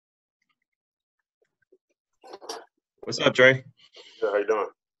What's up, Trey? Good, how you doing?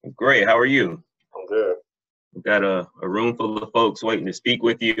 Great. How are you? I'm good. We've got a room full of folks waiting to speak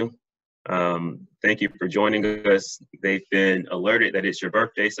with you. Thank you for joining us. They've been alerted that it's your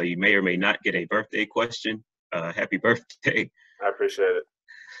birthday, so you may or may not get a birthday question. Happy birthday. I appreciate it.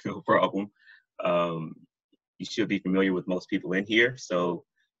 No problem. You should be familiar with most people in here, so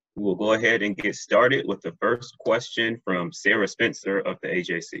we will go ahead and get started with the first question from Sarah Spencer of the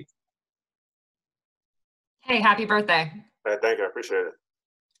AJC. Hey, happy birthday. Hey, thank you. I appreciate it.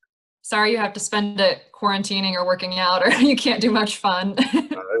 Sorry you have to spend it quarantining or working out, or you can't do much fun.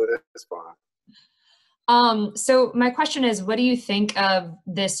 It's fine. So my question is, what do you think of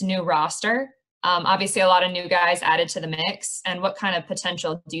this new roster? Obviously, a lot of new guys added to the mix, and what kind of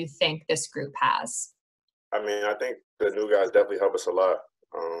potential do you think this group has? I mean, I think the new guys definitely help us a lot.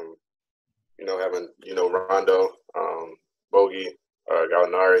 Having, Rondo, Bogey,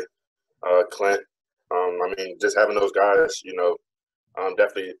 Gallinari, Clint. I mean, just having those guys,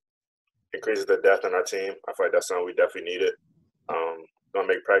 definitely increases the depth in our team. I feel like that's something we definitely needed. Gonna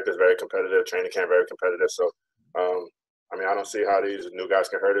make practice very competitive, training camp very competitive. So, I don't see how these new guys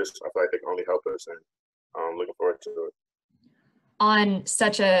can hurt us. I feel like they can only help us, and I'm looking forward to it. On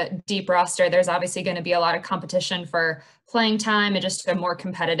such a deep roster, there's obviously going to be a lot of competition for playing time and just a more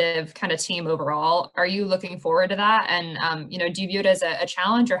competitive kind of team overall. Are you looking forward to that? And, do you view it as a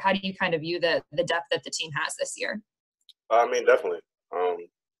challenge, or how do you kind of view the depth that the team has this year? I mean, definitely.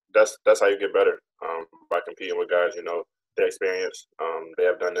 That's how you get better, by competing with guys, their experience. They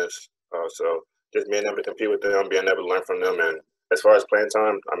have done this. So just being able to compete with them, being able to learn from them. And as far as playing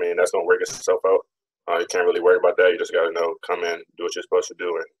time, I mean, that's going to work itself out. You can't really worry about that. You just got to come in, do what you're supposed to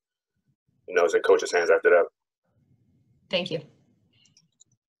do, and, it's in coach's hands after that. Thank you.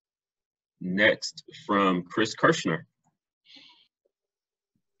 Next, from Chris Kirschner.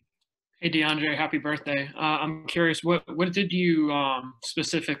 Hey, DeAndre, happy birthday. I'm curious, what did you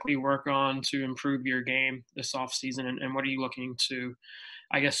specifically work on to improve your game this offseason, and what are you looking to,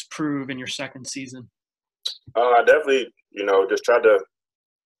 I guess, prove in your second season? I definitely, just tried to,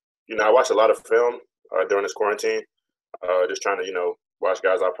 I watched a lot of film during this quarantine, just trying to, watch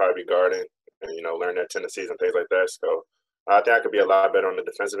guys I'll probably be guarding and, learn their tendencies and things like that. So I think I could be a lot better on the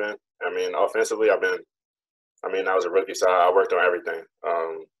defensive end. I mean, offensively, I was a rookie, so I worked on everything.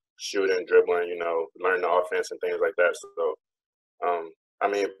 Shooting, dribbling, learning the offense and things like that. So,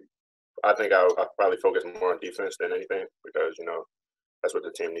 I think I'll probably focus more on defense than anything because, that's what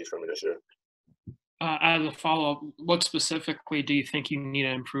the team needs from me this year. As a follow-up, what specifically do you think you need to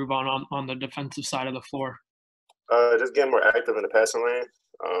improve on the defensive side of the floor? Just getting more active in the passing lane.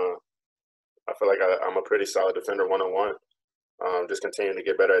 I feel like I'm a pretty solid defender one-on-one. Just continuing to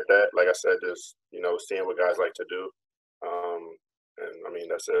get better at that. Like I said, just, seeing what guys like to do.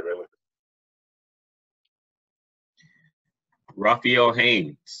 That's it, really. Raphael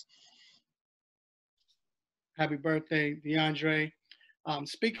Haynes. Happy birthday, DeAndre.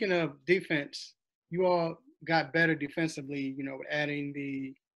 Speaking of defense, you all got better defensively, adding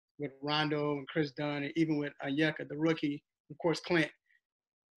with Rondo and Chris Dunn, and even with Onyeka, the rookie, of course, Clint.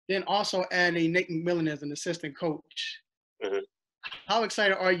 Then also adding Nate McMillan as an assistant coach. Mm-hmm. How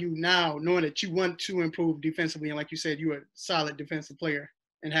excited are you now, knowing that you want to improve defensively, and like you said, you're a solid defensive player,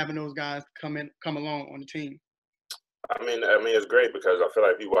 and having those guys come along on the team? I mean, it's great because I feel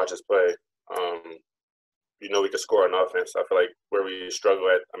like if you watch us play, we can score on offense. I feel like where we struggle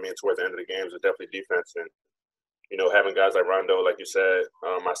towards the end of the games is definitely defense. And, having guys like Rondo, like you said,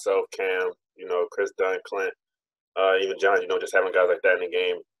 myself, Cam, Chris Dunn, Clint, even John, just having guys like that in the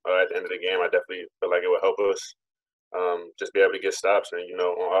game. At the end of the game, I definitely feel like it would help us just be able to get stops. And,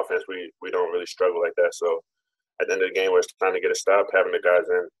 on offense, we don't really struggle like that. So at the end of the game where it's time to get a stop, having the guys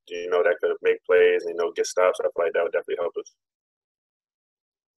in, that could make plays and, get stops, I feel like that would definitely help us.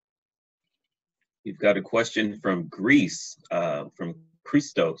 You've got a question from Greece, from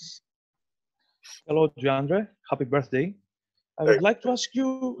Christos. Hello, DeAndre. Happy birthday. I would like to ask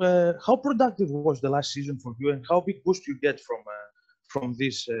you, how productive was the last season for you, and how big boost you get from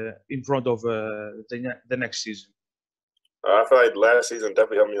this in front of the next season? I feel like last season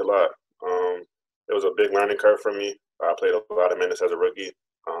definitely helped me a lot. It was a big learning curve for me. I played a lot of minutes as a rookie.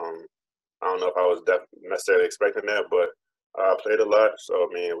 I don't know if I was necessarily expecting that, but I played a lot. So,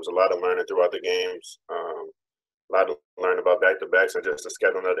 it was a lot of learning throughout the games. A lot to learn about back-to-backs and just the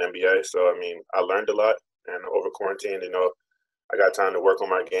scheduling of the NBA. So, I learned a lot. And over quarantine, I got time to work on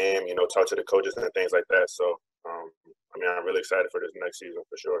my game, talk to the coaches and things like that. So, I'm really excited for this next season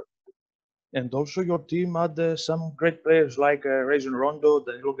for sure. And also your team had some great players like Rajon Rondo,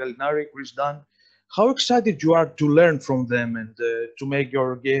 Danilo Gallinari, Chris Dunn. How excited you are to learn from them and to make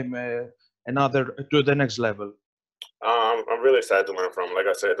your game to the next level? I'm really excited to learn from. Like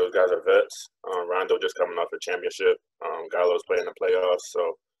I said, those guys are vets. Rondo just coming off a championship. Gallo's playing the playoffs,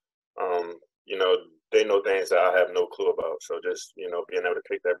 so um, you know they know things that I have no clue about. So just being able to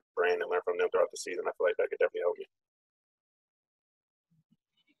pick their brain and learn from them throughout the season, I feel like that could definitely help me.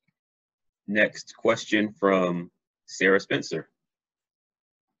 Next question from Sarah Spencer.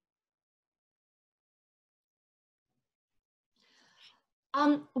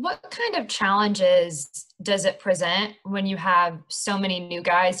 What kind of challenges does it present when you have so many new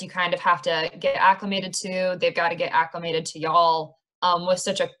guys you kind of have to get acclimated to? They've got to get acclimated to y'all with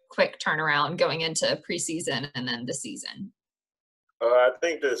such a quick turnaround going into preseason and then the season. I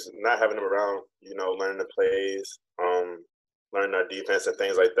think just not having them around, learning the plays, learning our defense and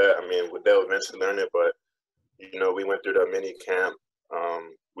things like that. I mean, they'll eventually learn it, but we went through the mini camp.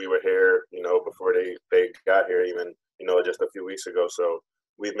 We were here, before they got here, even just a few weeks ago. So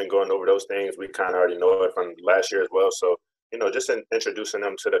we've been going over those things. We kind of already know it from last year as well. So just introducing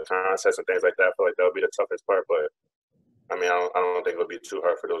them to the concepts and things like that, I feel like that would be the toughest part. But I mean, I don't think it would be too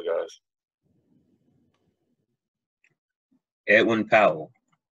hard for those guys. Edwin Powell.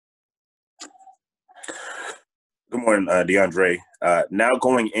 Good morning, DeAndre. Now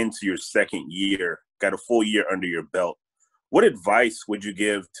going into your second year, got a full year under your belt. What advice would you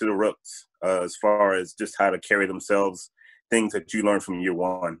give to the rooks as far as just how to carry themselves, things that you learned from year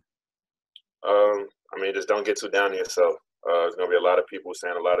one? I mean, just don't get too down on yourself. There's going to be a lot of people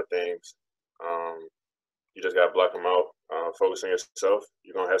saying a lot of things. You just got to block them out. Focus on yourself.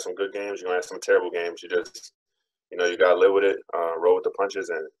 You're going to have some good games. You're going to have some terrible games. You just, you got to live with it, roll with the punches,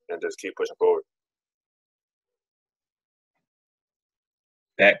 and just keep pushing forward.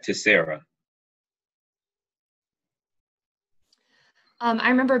 Back to Sarah. I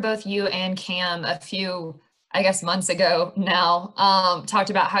remember both you and Cam a few, I guess, months ago now, talked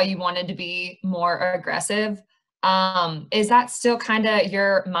about how you wanted to be more aggressive. Is that still kind of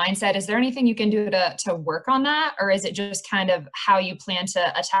your mindset? Is there anything you can do to work on that? Or is it just kind of how you plan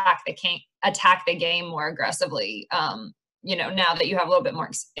to attack the game more aggressively, now that you have a little bit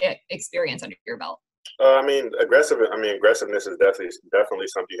more experience under your belt? Aggressiveness is definitely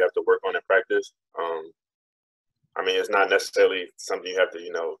something you have to work on in practice. It's not necessarily something you have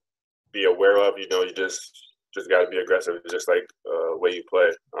to, be aware of. You just got to be aggressive. It's just like way you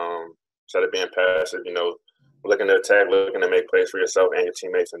play. Instead of being passive, looking to attack, looking to make plays for yourself and your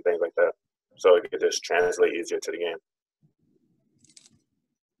teammates and things like that. So it can just translate easier to the game.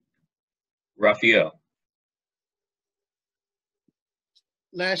 Raphael.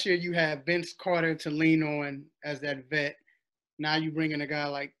 Last year you had Vince Carter to lean on as that vet. Now you bring in a guy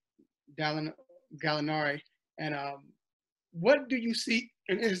like Gallinari. And what do you see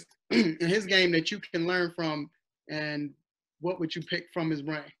in his game that you can learn from, and what would you pick from his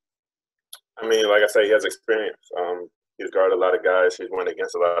brain? Like I say, he has experience. He's guarded a lot of guys. He's won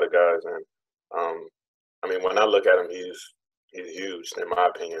against a lot of guys, and when I look at him, he's huge in my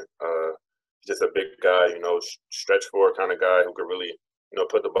opinion. He's just a big guy, stretch forward kind of guy who could really,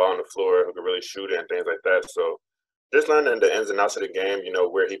 put the ball on the floor, who could really shoot it and things like that. So just learning the ins and outs of the game,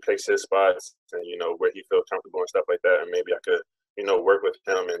 where he picks his spots and, where he feels comfortable and stuff like that. And maybe I could, work with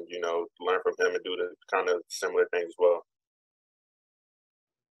him and, learn from him and do the kind of similar things as well.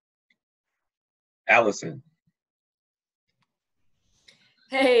 Allison.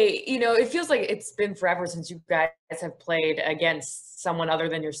 Hey, it feels like it's been forever since you guys have played against someone other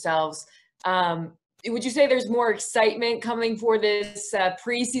than yourselves. Would you say there's more excitement coming for this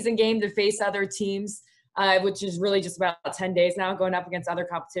preseason game to face other teams? Which is really just about 10 days now, going up against other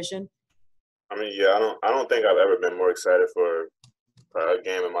competition? Yeah, I don't think I've ever been more excited for a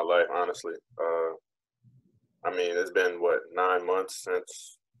game in my life, honestly. It's been, 9 months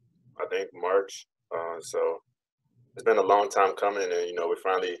since, I think, March. So it's been a long time coming, and, we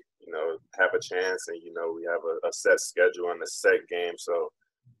finally, have a chance, and, we have a set schedule and a set game. So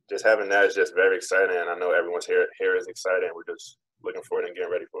just having that is just very exciting, and I know everyone's here is excited, and we're just looking forward and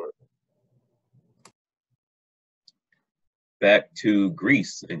getting ready for it. Back to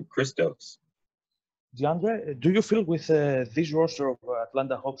Greece and Christos. DeAndre, do you feel with this roster of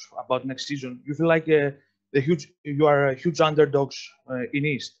Atlanta Hawks about next season, you feel like you are huge underdogs in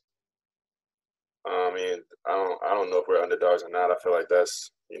East? I don't know if we're underdogs or not. I feel like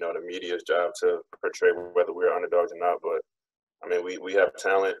that's, the media's job to portray whether we're underdogs or not. But we have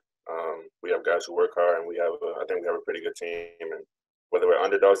talent. We have guys who work hard, and I think we have a pretty good team. And whether we're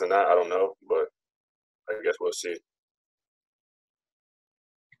underdogs or not, I don't know, but I guess we'll see.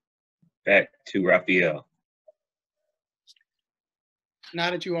 Back to Raphael. Now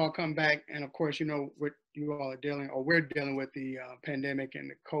that you all come back, and of course, what you all are we're dealing with the pandemic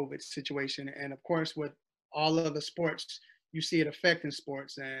and the COVID situation, and of course, with all of the sports, you see it affecting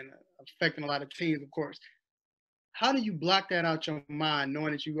sports and affecting a lot of teams, of course. How do you block that out your mind,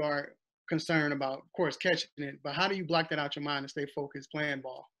 knowing that you are concerned about, of course, catching it, but how do you block that out your mind and stay focused playing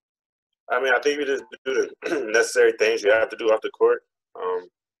ball? I mean, I think you just do the necessary things you have to do off the court.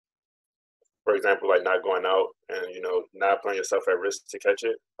 For example, like not going out and, not putting yourself at risk to catch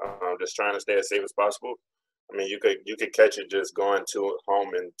it. Just trying to stay as safe as possible. I mean, you could catch it just going to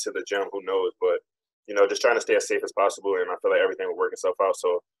home and to the gym, who knows? But, just trying to stay as safe as possible. And I feel like everything will work itself out.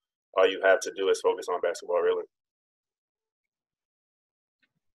 So all you have to do is focus on basketball, really.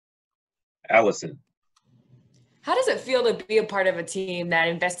 Allison. How does it feel to be a part of a team that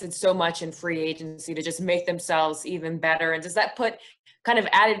invested so much in free agency to just make themselves even better? And does that put kind of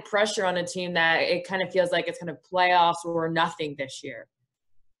added pressure on a team that it kind of feels like it's kind of playoffs or nothing this year?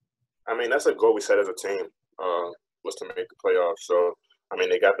 I mean, that's a goal we set as a team, was to make the playoffs. So, I mean,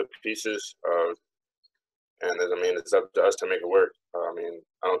 they got the pieces, and it's up to us to make it work. I mean,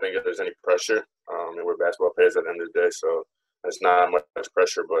 I don't think there's any pressure. And we're basketball players at the end of the day, so it's not much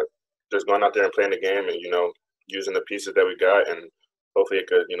pressure, but just going out there and playing the game and, using the pieces that we got, and hopefully it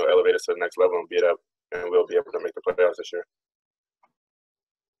could, elevate us to the next level and beat up, and we'll be able to make the playoffs this year.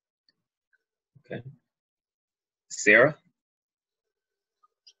 Okay. Sarah?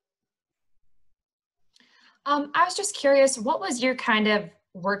 I was just curious, what was your kind of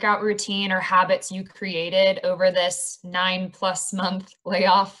workout routine or habits you created over this 9+ month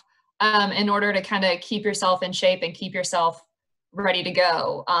layoff in order to kind of keep yourself in shape and keep yourself ready to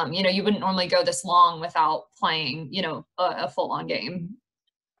go? You wouldn't normally go this long without playing, a full-on game.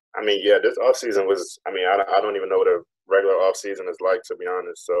 I mean, yeah, this offseason was, I don't even know what a regular offseason is like, to be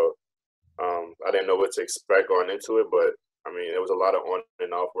honest. So I didn't know what to expect going into it, but I mean, it was a lot of on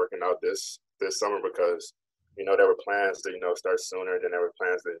and off working out this summer because, there were plans to, start sooner, then there were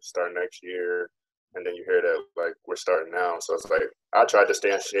plans to start next year. And then you hear that, like, we're starting now. So it's like, I tried to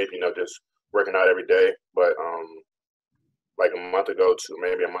stay in shape, just working out every day. But like a month ago to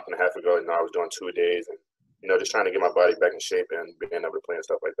maybe a month and a half ago, I was doing 2 days and, just trying to get my body back in shape and being able to play and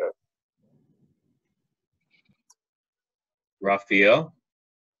stuff like that. Raphael?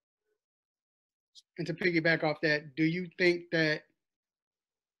 And to piggyback off that, do you think that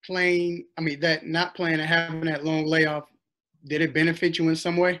not playing and having that long layoff, did it benefit you in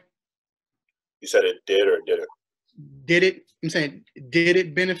some way? You said it did or it didn't? Did it? I'm saying, did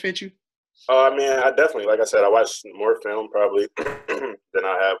it benefit you? I mean, I definitely, like I said, I watched more film probably than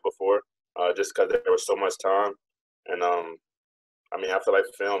I have before, just because there was so much time. And I feel like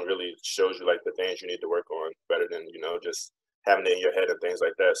film really shows you like the things you need to work on better than, just having it in your head and things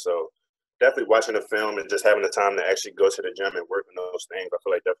like that. So definitely watching the film and just having the time to actually go to the gym and work on those things, I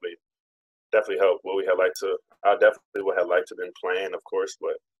feel like definitely helped. I definitely would have liked to have been playing, of course,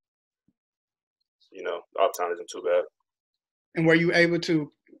 but off time isn't too bad. And were you able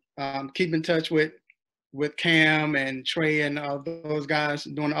to keep in touch with Cam and Trey and those guys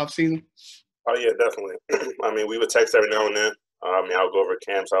during the off season? Oh yeah, definitely. I mean, we would text every now and then. I would go over to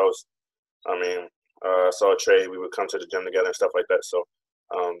Cam's house. I saw Trey. We would come to the gym together and stuff like that. So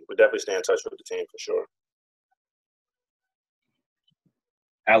we definitely stay in touch with the team for sure.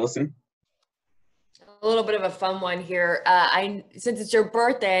 Allison? A little bit of a fun one here. Since it's your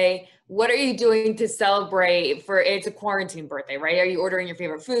birthday, what are you doing to celebrate it's a quarantine birthday, right? Are you ordering your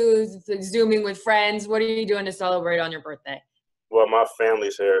favorite foods, Zooming with friends? What are you doing to celebrate on your birthday? Well, my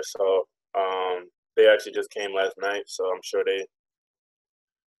family's here, so they actually just came last night, so I'm sure they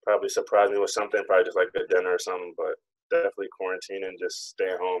probably surprised me with something, probably just like a dinner or something, but definitely quarantining, just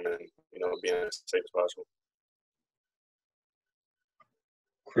staying home and, being as safe as possible.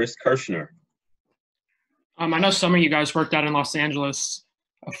 Chris Kirschner. I know some of you guys worked out in Los Angeles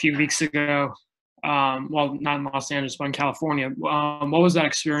a few weeks ago. Well, not in Los Angeles, but in California. What was that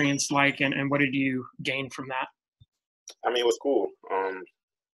experience like, and what did you gain from that? I mean, it was cool.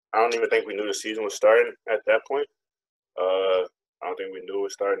 I don't even think we knew the season was starting at that point. I don't think we knew it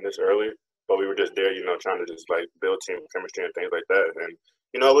was starting this early, but we were just there, trying to just like build team chemistry and things like that. And,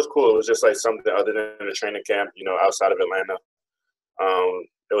 it was cool. It was just like something other than the training camp, outside of Atlanta.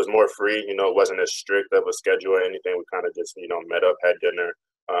 It was more free, it wasn't as strict of a schedule or anything. We kind of just, met up, had dinner,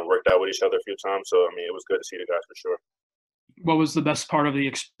 worked out with each other a few times. So, it was good to see the guys for sure. What was the best part of the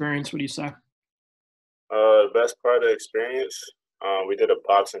experience, would you say? The best part of the experience, we did a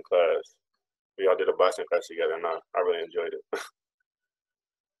boxing class. We all did a boxing class together, and I really enjoyed it.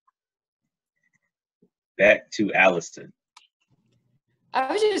 Back to Allison. I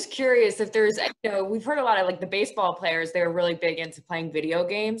was just curious if there's, we've heard a lot of like the baseball players, they're really big into playing video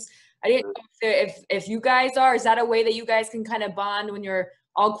games. I didn't know if you guys are. Is that a way that you guys can kind of bond when you're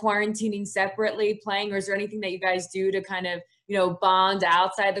all quarantining separately, playing, or is there anything that you guys do to kind of, you know, bond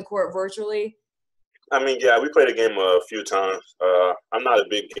outside the court virtually? I mean, yeah, we played a game a few times. I'm not a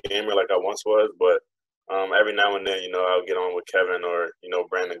big gamer like I once was, but every now and then, you know, I'll get on with Kevin or, you know,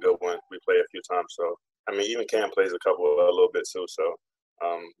 Brandon Goodwin. We play a few times. So, I mean, even Cam plays a little bit too. So,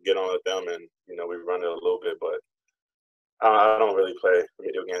 get on with them and, you know, we run it a little bit, but I don't really play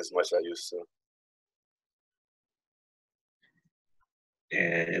video games as much as I used to.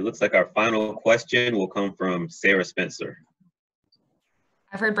 And it looks like our final question will come from Sarah Spencer.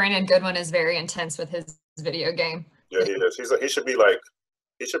 I've heard Brandon Goodwin is very intense with his video game. Yeah, he is. He should be like,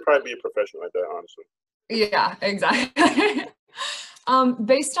 he should probably be a professional like that, honestly. Yeah, exactly.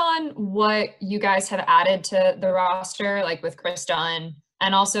 Based on what you guys have added to the roster, like with Chris Dunn,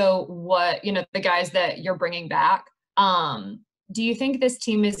 and also what, you know, the guys that you're bringing back, do you think this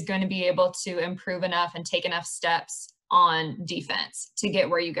team is going to be able to improve enough and take enough steps on defense to get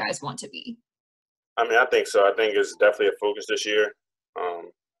where you guys want to be? I mean, I think so. I think it's definitely a focus this year.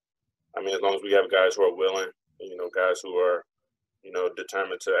 I mean, as long as we have guys who are willing, you know, guys who are, you know,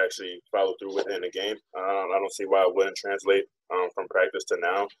 determined to actually follow through within the game, I don't see why it wouldn't translate from practice to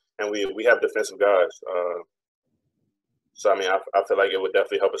now. And we have defensive guys. So, I mean, I feel like it would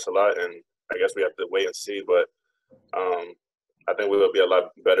definitely help us a lot. And I guess we have to wait and see. But I think we will be a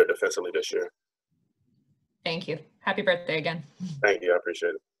lot better defensively this year. Thank you. Happy birthday again. Thank you. I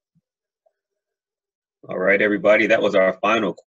appreciate it. All right, everybody. That was our final